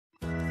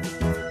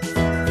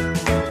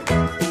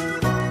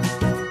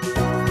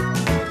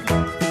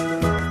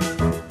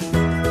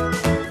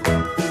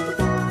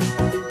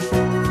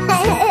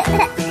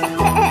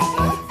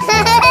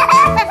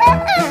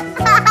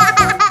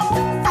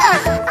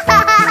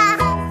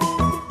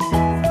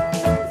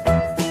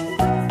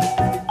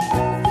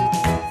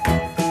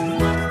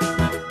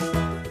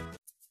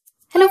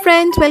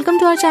friends, welcome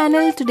to our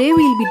channel. Today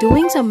we'll be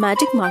doing some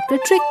magic marker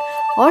trick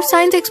or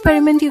science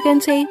experiment you can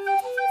say.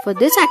 For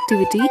this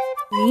activity,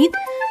 you need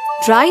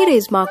dry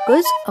erase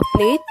markers, a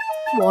plate,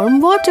 warm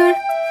water.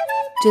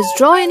 Just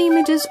draw any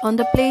images on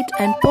the plate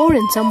and pour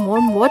in some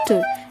warm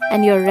water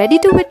and you're ready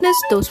to witness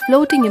those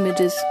floating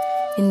images.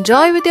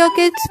 Enjoy with your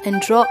kids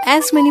and draw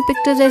as many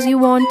pictures as you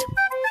want.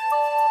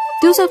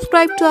 Do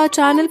subscribe to our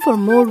channel for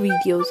more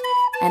videos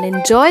and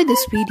enjoy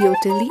this video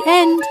till the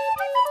end.